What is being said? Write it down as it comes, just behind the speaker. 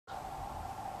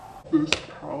this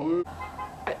palette.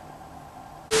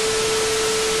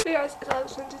 Hey guys, it's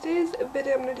Alex. In today's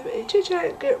video I'm going to do a chit chat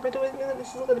and get ready with me.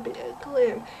 This is going to be a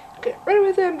glam get ready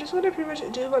with it. I'm just going to pretty much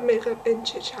do my makeup and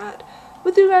chit chat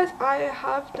with you guys. I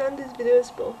have done these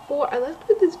videos before. I like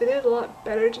to do these videos a lot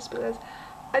better just because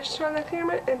I just turn on the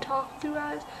camera and talk with you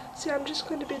guys. So I'm just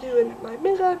going to be doing my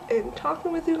makeup and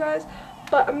talking with you guys.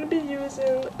 But I'm going to be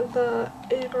using the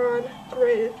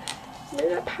Gregg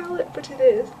makeup palette for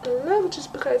today's look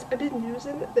just because I've been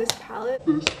using this palette.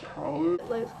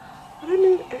 Like, I don't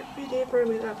mean every day for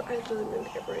makeup, I really mean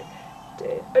every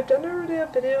day. I've done already a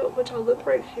video, which I'll link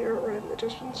right here or in the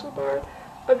description bar,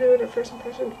 of doing a first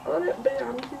impression on it, but yeah,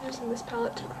 I'm going to be using this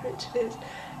palette to create today's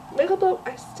makeup look.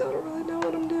 I still don't really know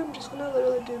what I'm doing. I'm just going to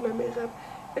literally do my makeup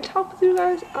and talk with you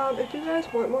guys. If you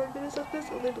guys want more videos like this,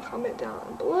 leave a comment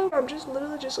down below. I'm just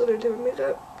literally just going to do my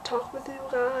makeup, talk with you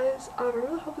guys. I'm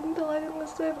really hoping the lighting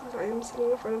is good because I am sitting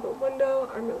in front of a window.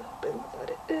 I'm really hoping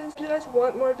that it is. If you guys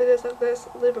want more videos like this,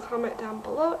 leave a comment down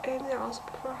below. And yeah, also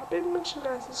before hopping, make sure you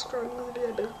guys subscribe and give the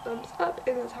video a big thumbs up.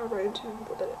 And that's how we're going to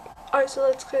the video. Alright, so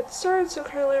let's get started. So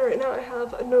currently right now I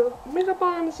have no makeup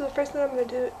on. So the first thing I'm going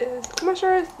to do is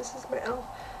moisturize. This is my e.l.f.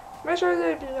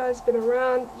 moisturizer. If you guys have been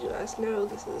around, you guys know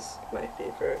this is my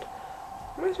favorite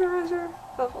moisturizer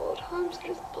of all time. So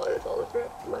just blood all over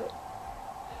my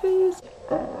face.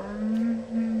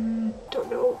 Don't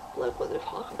know like what to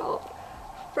talk about.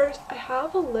 First, I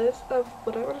have a list of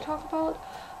what I want to talk about,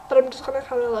 but I'm just gonna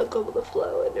kind of like go with the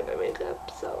flow and do my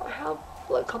makeup. So I have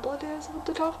like a couple ideas of what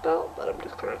to talk about, but I'm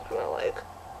just gonna kind of like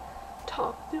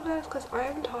talk to you guys because I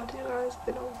haven't talked to you guys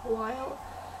in a while.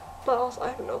 But also I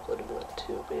haven't uploaded in like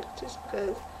 2 weeks just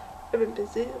because I've been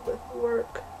busy with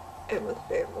work and with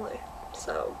family.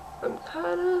 So I'm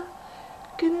kind of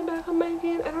getting back on my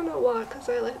game. I don't know why, because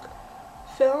I like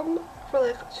film for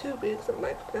like 2 weeks. I'm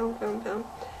like film.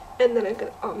 And then I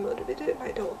get unmotivated and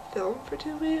I don't film for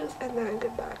 2 weeks. And then I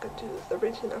get back and do the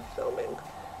routine of filming,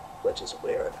 which is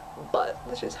weird. But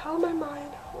this is how my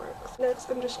mind works. Next,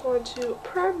 I'm just going to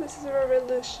prime. This is a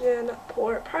Revolution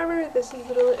Pore Primer. This is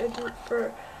literally a dupe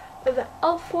for the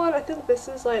e.l.f. one. I think this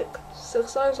is like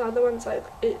 $6, the other one's like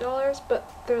 $8, but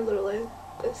they're literally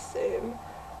the same.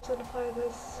 I'm just gonna apply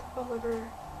this all over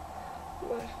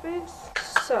my face.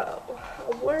 So,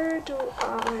 where do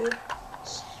I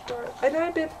start? I know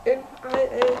I've been in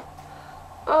IA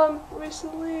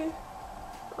recently,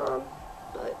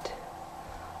 but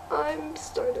I'm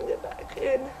starting to get back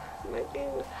in my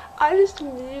game. I just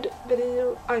need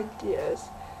video ideas.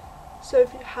 So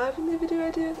if you have any video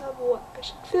ideas of what I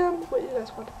should film, what you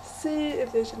guys want to see,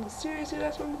 if there's any series you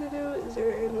guys want me to do, is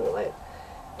there any like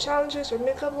challenges or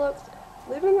makeup looks,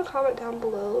 leave it in the comment down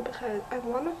below because I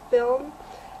want to film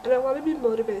and I want to be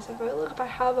motivated. So if I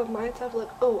have a mindset of like,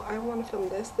 oh, I want to film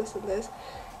this, this, and this,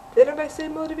 then if I stay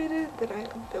motivated, then I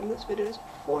can film these videos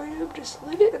for you. Just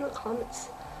leave it in the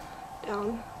comments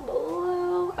down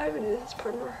below. I haven't used this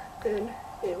primer in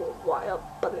a while,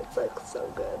 but it's like so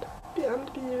good. Yeah, I'm going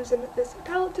to be using this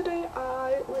palette today.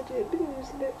 I legit been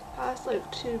using it the past like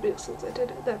 2 weeks since I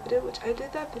did that video, which I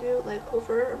did that video like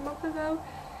over a month ago,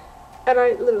 and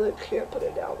I literally can't put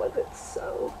it down. Like, it's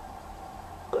so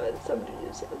good. So I'm going to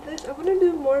use this. I want to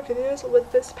do more videos with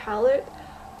this palette,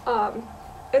 and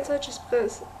so just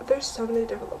because there's so many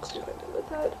different looks you can do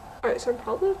with it. Alright, so I'm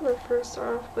probably going to first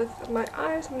start off with my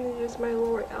eyes. I'm going to use my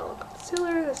L'Oreal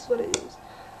concealer. This is what I use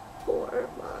for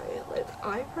my like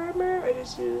eye primer. I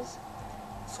just use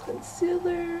this concealer.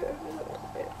 I'm gonna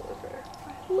apply it over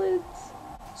my lids.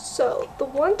 So the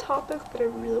one topic that I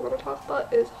really want to talk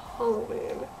about is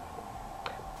Halloween,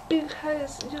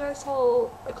 because you guys saw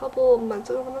a couple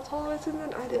months ago when it was Halloween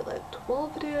season, I did like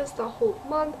 12 videos the whole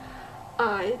month.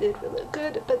 I did really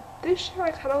good, but this year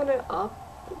I kind of want to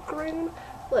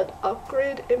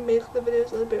upgrade and make the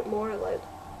videos a little bit more like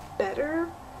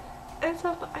better and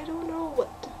stuff, but I don't know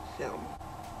what to film.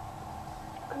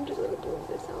 I'm just gonna blend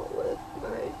this out with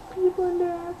my beauty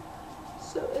blender.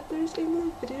 So if there's any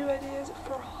video ideas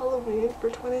for Halloween for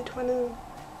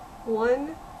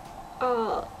 2021,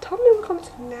 tell me in the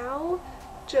comments now,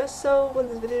 just so when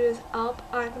this video is up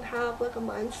I can have like a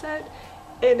mindset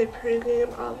and a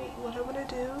pregame of what I want to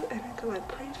do, and I can like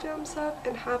pre-film stuff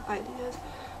and have ideas.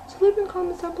 So leave in the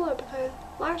comments down below, because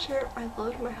last year I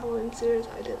loved my Halloween series.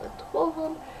 I did like 12 of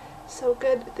them. So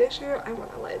good. This year I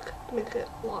want to like make it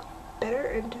a lot better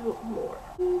and do more.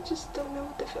 I just don't know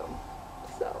what to film,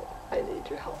 so I need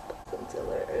your help.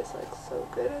 Concealer is like so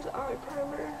good as eye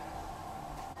primer.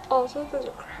 Also, there's a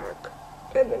crack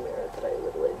in the mirror that I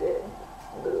literally did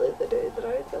the day that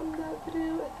I filmed that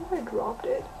video. I think I dropped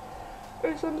it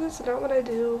or something, so now when I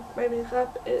do my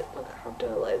makeup, it like, I have to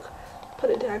like put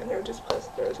it down here just because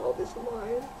there's all these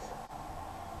lines.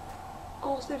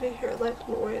 Also, if you hear like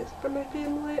noise from my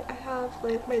family, I have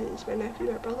like my niece, my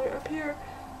nephew, my brother up here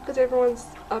because everyone's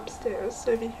upstairs,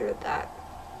 so if you hear that,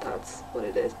 that's what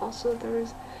it is. Also,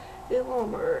 there's a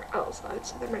lawnmower outside,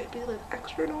 so there might be like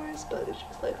extra noise, but it's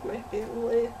just like my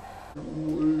family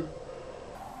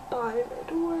by my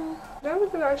door. Now we're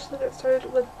gonna actually get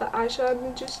started with the eyeshadow. I'm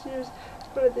gonna just use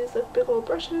one of these like big old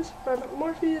brushes from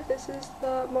Morphe. This is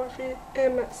the Morphe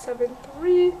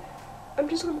M73. I'm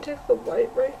just gonna take the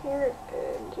white right here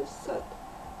and just set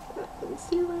that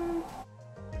concealer.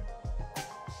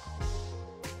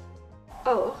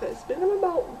 Oh, okay, speaking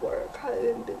about work, how I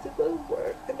didn't basically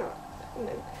work and not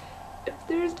filming. If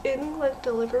there's any like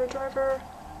delivery driver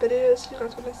videos you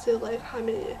guys want to see, like how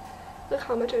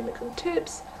much I make in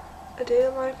tips, a day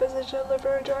in life as a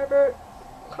delivery driver,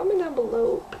 comment down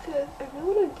below because I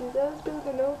really want to do those because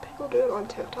I know people do it on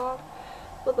TikTok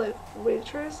with like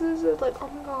waitresses. It's like, oh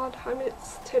my god, how many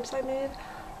tips I made.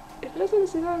 If you guys want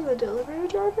to see that as a delivery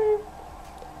driver,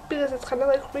 because it's kind of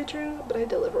like waitering, but I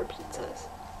deliver pizzas.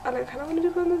 And I kind of want to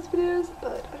be on those videos,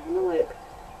 but I don't know, like,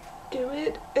 do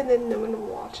it and then no one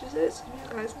watches it. So if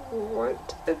you guys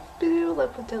want a video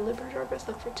like with delivery drivers,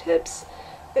 like for tips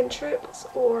and trips,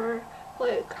 or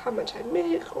like how much I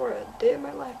make, or a day in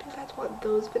my life, if you guys want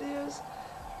those videos,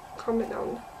 comment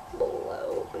down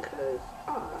below because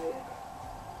I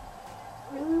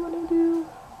really want to do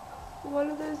one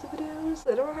of those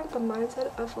videos. I don't have the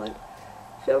mindset of like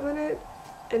filming it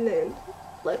and then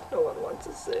like no one wants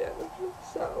to see it,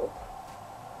 so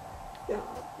yeah,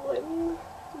 let me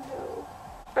know.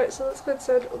 Alright, so let's get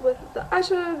started with the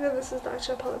eyeshadow. Again, this is the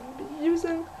eyeshadow palette I'm going to be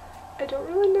using. I don't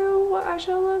really know what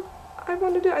eyeshadow look I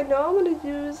want to do. I know I'm going to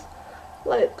use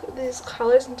like these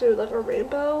colors and do like a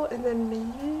rainbow and then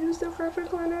maybe use the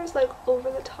graphic liners like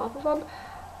over the top of them.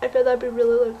 I feel that'd be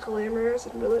really like glamorous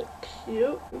and really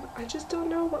cute. I just don't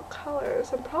know what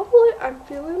colors. I'm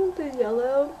feeling the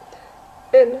yellow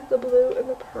and the blue and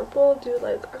the purple do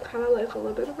like a kind of like a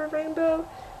little bit of a rainbow,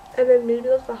 and then maybe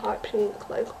like the hot pink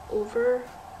like over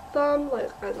them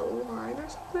like as a line or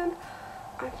something.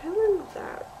 I'm feeling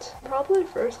that. Probably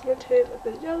first gonna take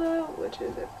the yellow, which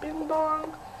is a Bing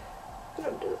Bong, and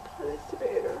I'm gonna place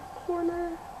it in a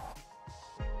corner.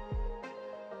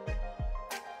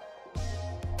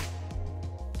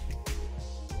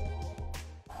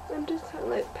 I'm just kind of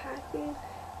like packing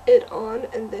it on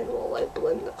and then we'll like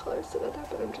blend the colors together,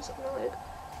 but I'm just gonna like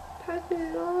pack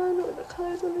it on where the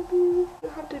colors gonna be. You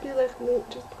don't have to be like neat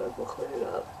just because we'll clean it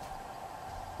up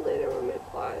later when we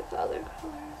apply the other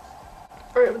colors.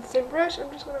 Alright, with the same brush, I'm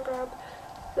just gonna grab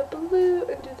the blue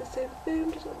and do the same thing.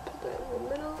 I'm just gonna put that in the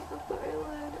middle of my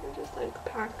eyelid and just like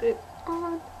pack it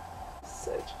on.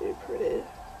 Such a pretty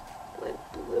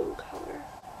like blue color.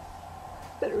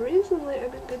 But recently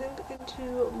I've been getting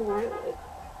into more like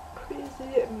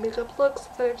crazy makeup looks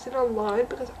that I've seen online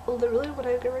because literally when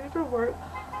I get ready for work,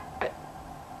 I've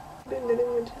been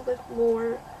getting into like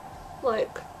more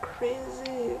like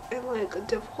crazy and like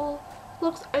difficult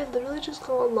looks. I literally just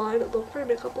go online and look for a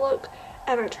makeup look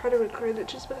and I try to recreate it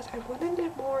just because I want to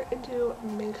get more into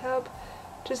makeup,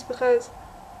 just because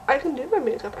I can do my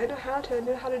makeup. I know how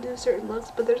to do certain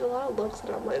looks, but there's a lot of looks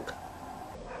that I'm like,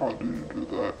 how do you do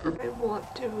that? I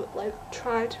want to like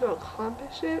try to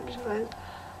accomplish it because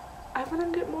I want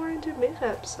to get more into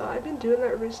makeup, so I've been doing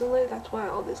that recently. That's why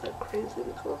all these like crazy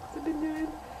makeup looks I've been doing.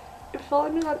 If you follow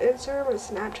me on Instagram or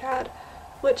Snapchat,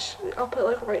 which I'll put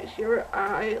like right here,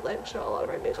 I like show a lot of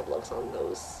my makeup looks on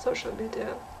those social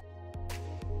media.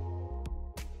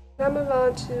 Now move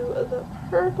on to the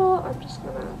purple. I'm just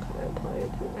gonna kind of apply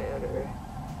it to my outer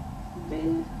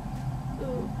V.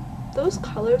 Ooh, those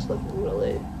colors look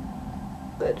really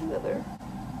good together.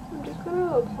 I'm just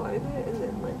gonna apply it and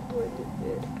then like blend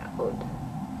it out.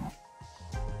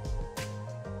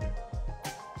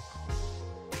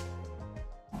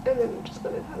 And then I'm just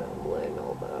gonna kind of blend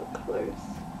all the colors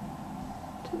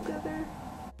together.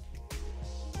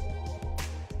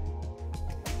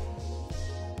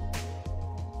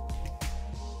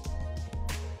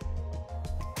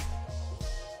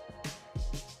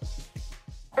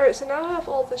 Alright, so now I have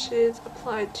all the shades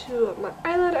applied to my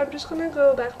eyelid. I'm just gonna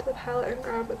go back to the palette and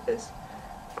grab this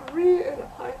green and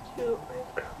apply to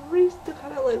my crease to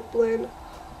kind of like blend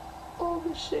all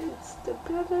the shades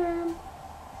together.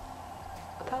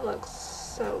 That looks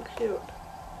so cute.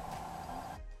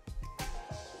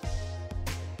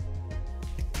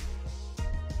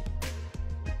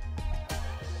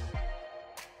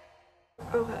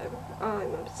 Okay,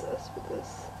 I'm obsessed with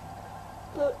this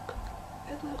look.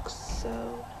 It looks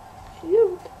so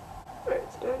cute.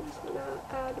 Alright, so now I'm just gonna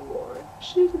add more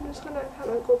shades. I'm just gonna kind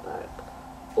of go back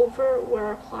over where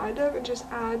I applied them and just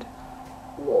add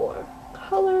more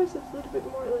colors. It's a little bit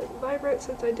more like vibrant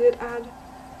since I did add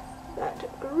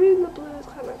that green. The blue is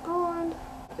kind of gone.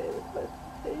 Same with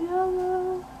the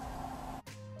yellow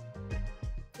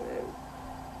and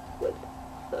with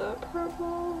the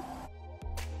purple.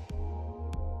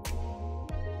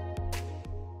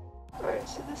 Alright,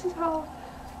 so this is how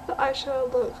the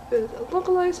eyeshadow look is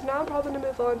lookalike. So now I'm probably going to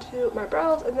move on to my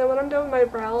brows, and then when I'm done with my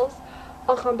brows,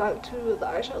 I'll come back to the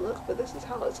eyeshadow look, but this is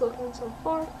how it's looking so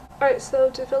far. Alright, so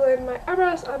to fill in my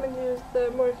eyebrows, I'm going to use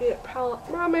the Morphe Palette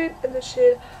Mermaid in the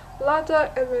shade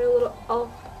Latte and my little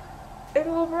elf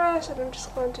angle brush, and I'm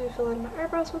just going to fill in my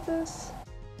eyebrows with this.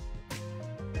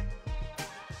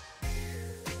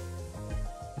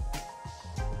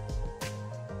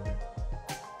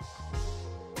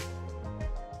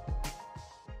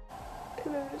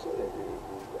 And I'm just going to do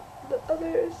the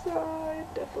other side.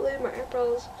 Definitely my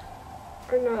eyebrows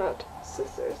are not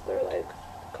sisters, they're like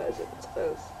cousins,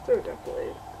 because they're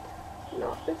definitely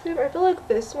not the same. I feel like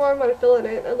this one, when I fill it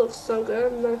in, it looks so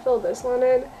good, and then I fill this one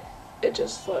in, it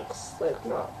just looks like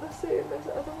not the same as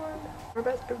the other one. I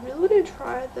really want to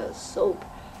try the soap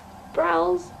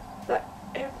brows that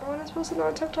everyone is posting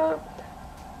on TikTok,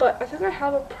 but I think I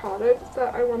have a product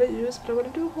that I want to use, but I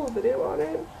want to do a whole video on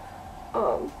it.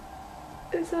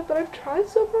 But I've tried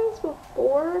soap brows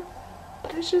before,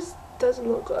 but it just doesn't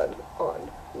look good on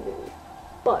me.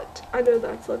 But I know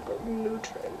that's like a new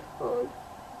trend on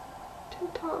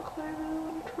TikTok that I really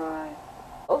want to try.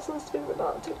 Also, speaking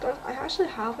about TikTok, I actually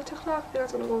have a TikTok. If you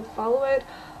guys want to go and follow it,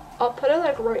 I'll put it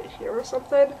like right here or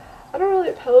something. I don't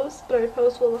really post, but I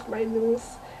post with like my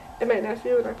niece and my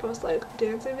nephew, and I post like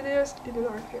dancing videos, even though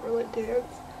I can't really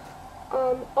dance.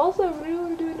 Also, I'm really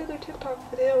going to do another TikTok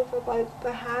video with like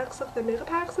the hacks, like the makeup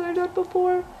hacks that I've done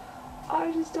before.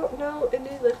 I just don't know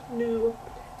any like new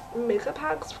makeup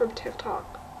hacks from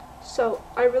TikTok. So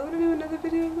I really want to do another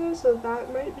video of those, so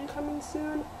that might be coming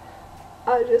soon.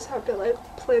 I just have to like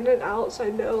plan it out so I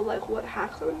know like what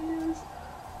hacks I'm going to use.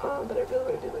 But I really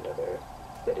want to do another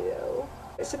video.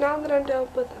 So now that I'm done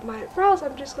with my brows,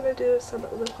 I'm just going to do some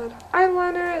liquid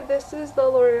eyeliner. This is the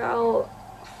L'Oreal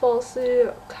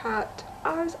Falsy Cat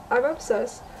Eyes. I'm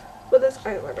obsessed with this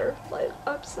eyeliner, like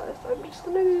obsessed. I'm just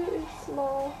going to do a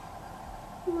small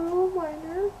little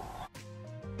liner.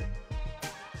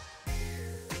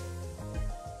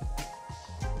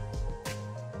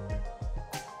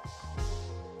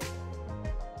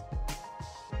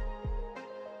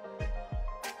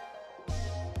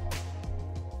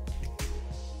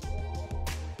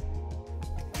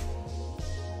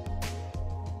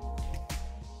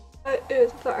 That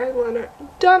is the eyeliner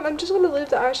done. I'm just going to leave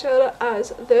the eyeshadow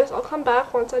as this. I'll come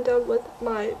back once I'm done with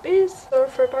my base. So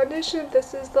for foundation,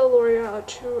 this is the L'Oreal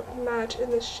True Match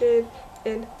in the shade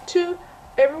in 2.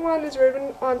 Everyone is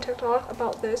raving on TikTok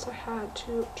about this. I had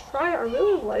to try it. I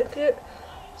really like it.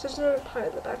 So I'm just going to apply it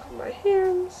in the back of my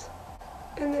hands.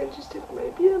 And then just take my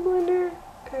beauty blender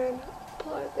and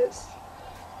apply this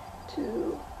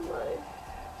to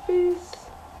my face.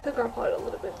 I think I applied a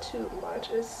little bit too much.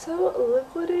 It's so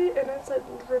liquidy and it's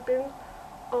like dripping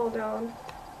all down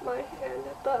my hand.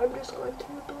 But I'm just going to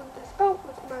blend this out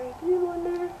with my beauty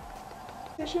blender.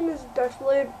 Foundation is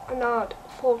definitely not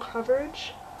full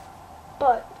coverage,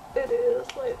 but it is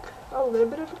like a little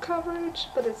bit of a coverage,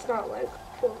 but it's not like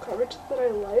full coverage that I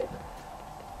like.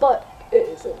 But it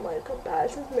isn't like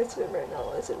bad. Since my skin right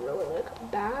now isn't really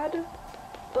like bad,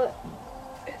 but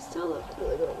it still looks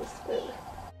really good on the skin.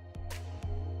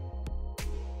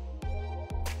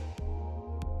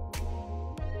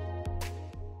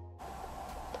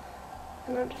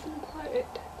 And I'm just going to apply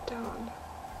it down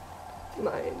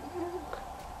my neck.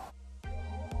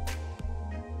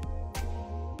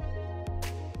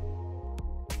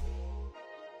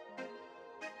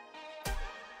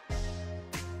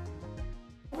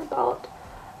 About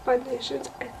foundations,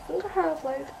 I think I have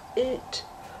like 8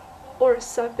 or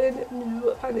 7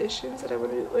 new foundations that I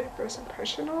want to do a first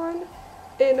impression on.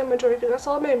 And a majority of you guys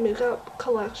saw my makeup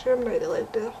collection when I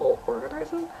did the whole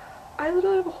organizing. I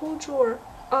literally have a whole drawer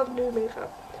of new makeup,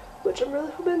 which I'm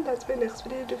really hoping that's my next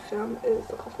video to film, is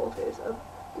like a full face of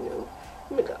new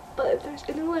makeup. But if there's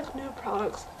any like new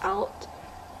products out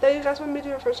that you guys want me to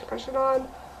do a first impression on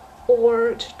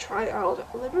or to try out,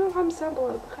 let me know in the comments down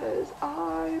below, because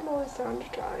I'm always down to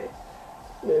try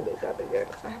new makeup again,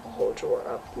 because I have a whole drawer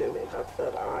of new makeup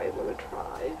that I want to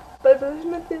try. But if there's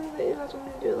anything that you guys want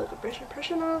me to do like a first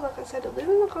impression on, like I said, leave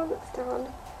it in the comments down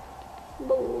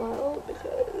below,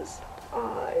 because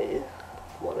I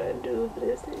want to do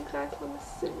videos that you guys want to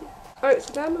see. Alright,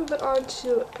 so now moving on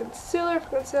to concealer. For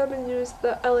concealer, I'm going to use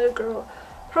the LA Girl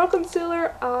Pro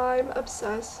Concealer. I'm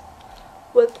obsessed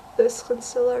with this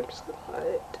concealer. I'm just going to apply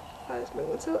it as my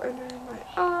concealer under my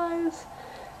eyes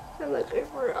and like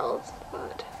everywhere else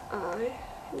that I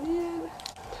need.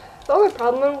 The only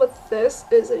problem with this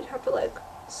is that you have to like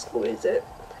squeeze it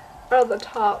out of the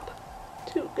top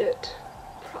to get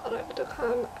product to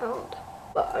come out.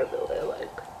 But I really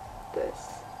like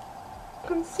this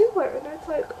concealer, and it's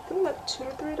like I think like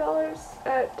 $2 to $3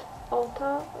 at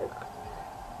Ulta. Like,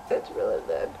 it's really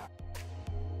good.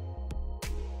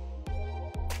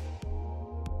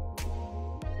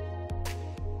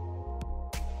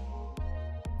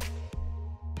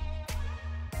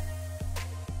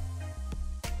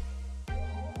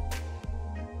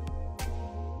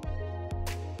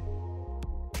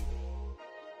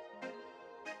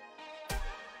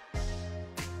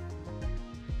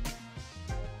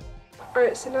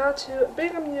 Alright, so now to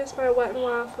big, I'm going to use my Wet n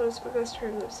Wild Photos Focus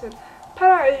Translucent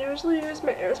powder. I usually use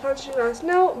my air sponge, you guys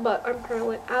know, but I'm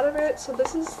currently out of it. So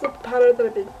this is the powder that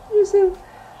I've been using.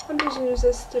 I'm just going to use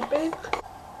this to bake.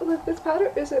 Like, this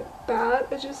powder isn't bad,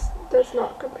 it just does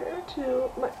not compare to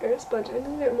my air sponge. I need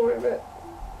to get more of it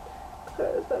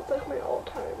because that's like my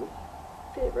all-time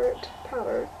favorite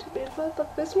powder to bake with.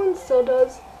 But this one still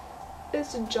does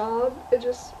its job, it's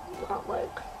just not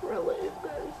like really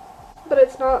good. But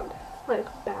it's not like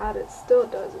bad, it still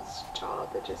does its job,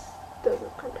 it just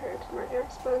doesn't compare to my air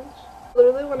sponge.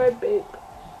 Literally when I bake,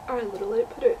 I literally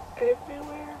put it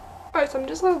everywhere. Alright, so I'm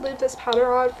just gonna leave this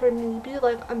powder on for maybe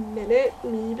like a minute,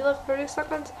 maybe like 30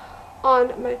 seconds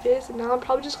on my face, and now I'm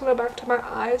probably just gonna go back to my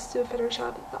eyes to finish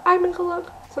up the eye makeup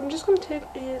look. So I'm just gonna take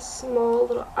a small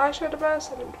little eyeshadow brush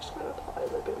and I'm just gonna apply a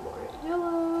little bit more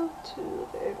yellow to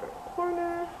the inner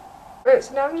corner. Alright,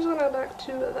 so now I'm just going to go back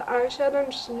to the eyeshadow.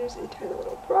 I'm just going to use a tiny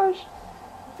little brush.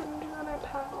 I'm just going to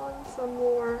pack on some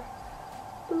more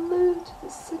blue to the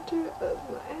center of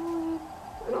my eyelid.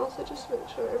 And also just make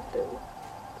sure everything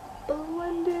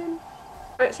blended.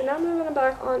 Alright, so now I'm moving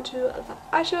back onto the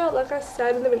eyeshadow. Like I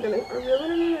said in the beginning, I'm really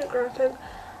going to need a graphic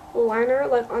liner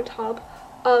like on top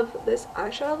of this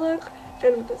eyeshadow look.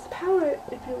 And with this palette,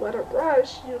 if you wet a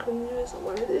brush, you can use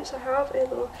one of these. I have a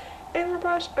little angle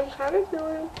brush. I'm kind of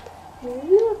feeling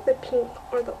maybe like the pink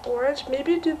or the orange.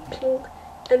 Maybe do pink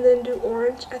and then do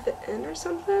orange at the end or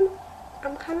something.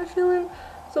 I'm kind of feeling.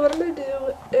 So what I'm going to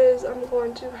do is I'm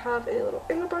going to have a little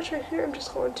angle brush right here. I'm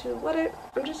just going to wet it.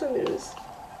 I'm just going to use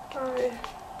my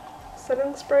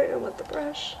setting spray and wet the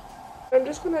brush. I'm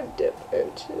just going to dip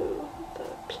into the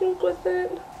pink with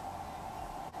it.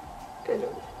 And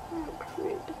I'm going to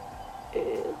create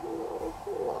a little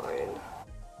line.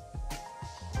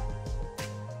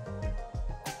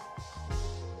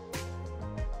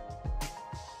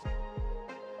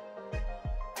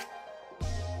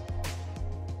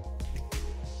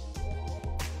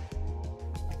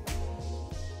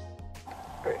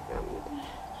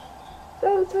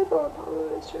 That's my bullet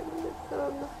problem is trying to make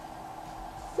them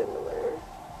similar.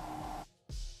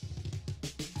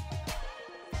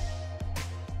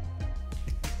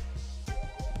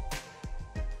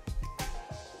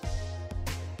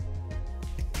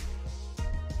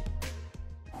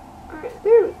 Alright,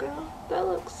 there we go. That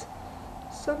looks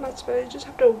so much better. You just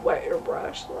have to wet your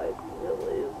brush, like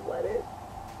really wet it,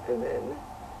 and then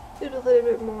leave a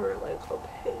little bit more like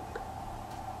opaque.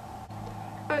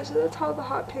 Alright, so that's how the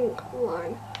hot pink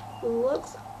line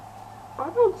looks.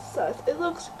 I'm obsessed. It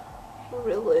looks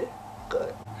really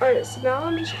good. Alright, so now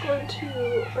I'm just going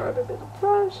to grab a big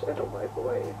brush and wipe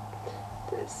away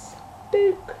this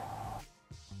big.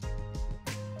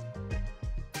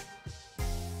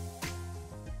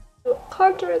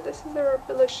 Contour, this is the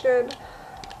Revolution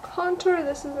contour.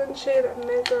 This is in shade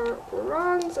Mega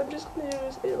Bronze. I'm just going to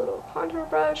use a little contour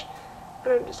brush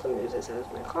and I'm just going to use this as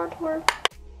my contour.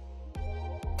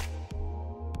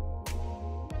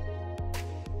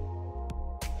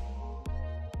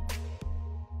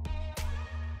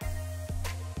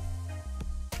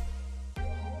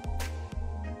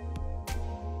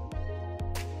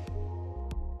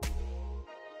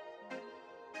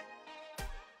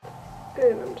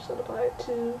 And I'm just going to apply it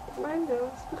to my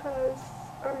nose because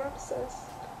I'm obsessed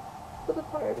with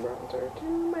applying bronzer to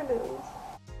my nose.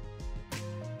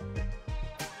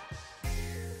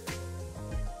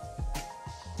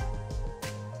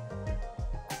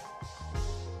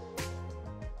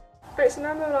 Alright, so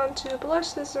now I'm moving on to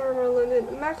blush. This is a Rimmel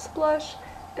London Max Blush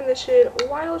in the shade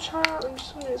Wild Child. I'm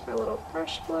just going to use my little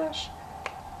brush blush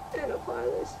and apply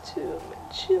this to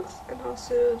my cheeks and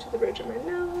also to the bridge of my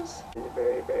nose. It's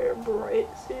very, very bright,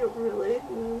 so you don't really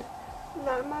need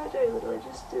that much. I literally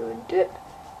just do a dip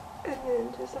and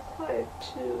then just apply it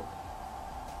to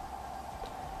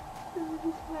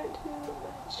my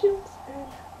cheeks and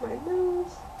my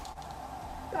nose.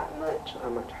 that much.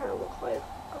 I'm not trying to look like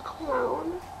a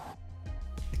clown.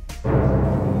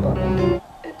 But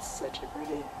it's such a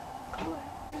pretty color.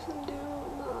 I'm just gonna do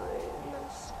my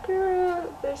mascara.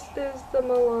 This is the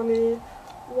Milani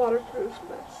waterproof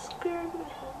mascara. If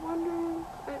you're wondering,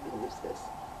 I haven't used this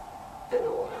in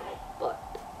a while, but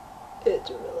it's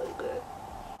really good.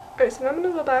 Alright, so now I'm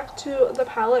going to go back to the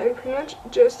palette and pretty much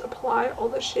just apply all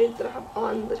the shades that I have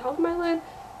on the top of my lid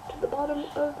to the bottom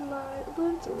of my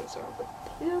lid. So I'm going to start off with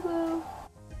the yellow,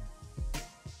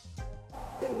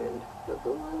 and then the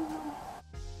blue,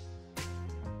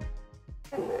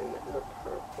 and then the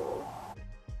purple.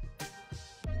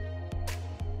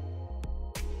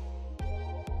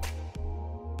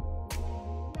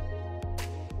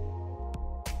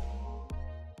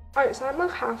 Alright, so I'm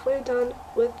like halfway done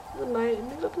with my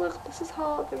makeup look. This is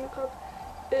how the makeup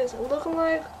is looking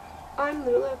like. I'm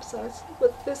literally obsessed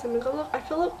with this makeup look. I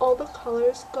feel like all the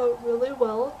colors go really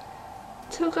well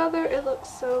together. It looks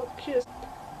so cute.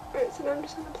 Alright, so now I'm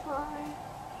just going to apply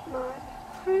my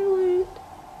highlight,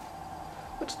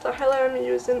 which the highlight I'm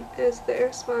using is the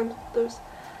Airspun Loose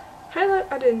highlight.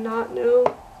 I did not know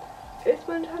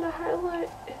Airspun had a highlight.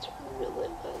 It's really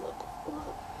good. Look.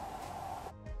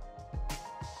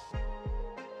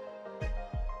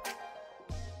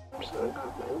 I'm just gonna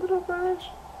grab my little brush,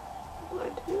 apply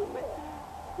to my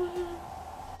hair.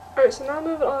 Alright, so now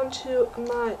moving on to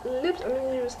my lips. I'm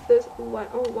gonna use this Wet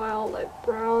n Wild like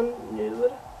brown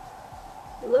nude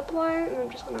lip line, and I'm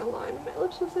just gonna line my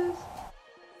lips with this.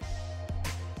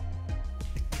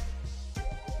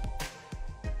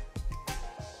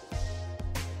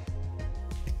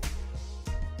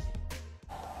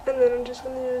 And then I'm just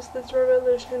gonna use this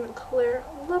Revolution Clear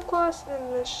lip gloss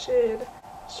in the shade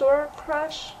Soar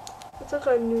Crush. It's like a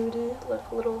nudie,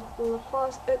 like little lip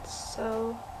gloss. It's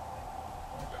so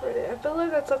pretty. I feel like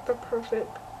that's like the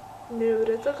perfect nude.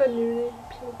 It's like a nudie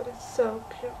pink, but it's so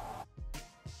cute.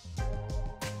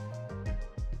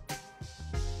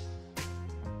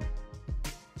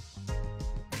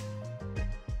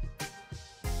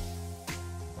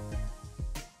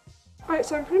 Alright,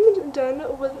 so I'm pretty much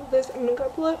done with this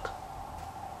makeup look.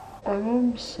 I'm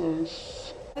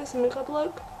obsessed. This makeup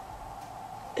look,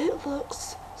 it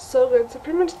looks so good. So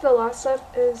pretty much the last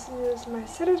step is use my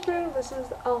setting spray. This is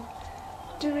the e.l.f.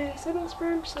 Dewy setting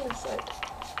spray. I'm just gonna set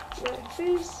my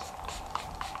face.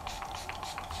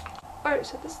 Alright,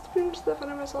 so this is pretty much the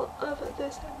final result of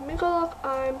this makeup look.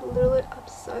 I'm literally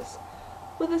obsessed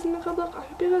with this makeup look. I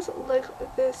hope you guys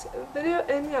like this video,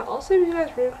 and yeah, also if you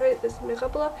guys recreate this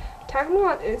makeup look, tag me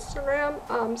on Instagram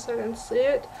so I can see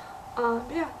it.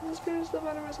 Yeah, this is pretty much the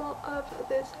final result of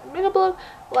this makeup look.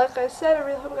 Like I said, I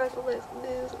really hope you guys like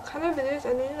these kind of videos.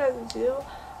 I know you guys do.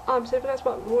 So if you guys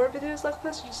want more videos like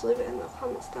this, just leave it in the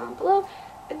comments down below.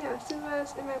 And yeah, see you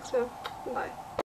guys in the next video. Bye.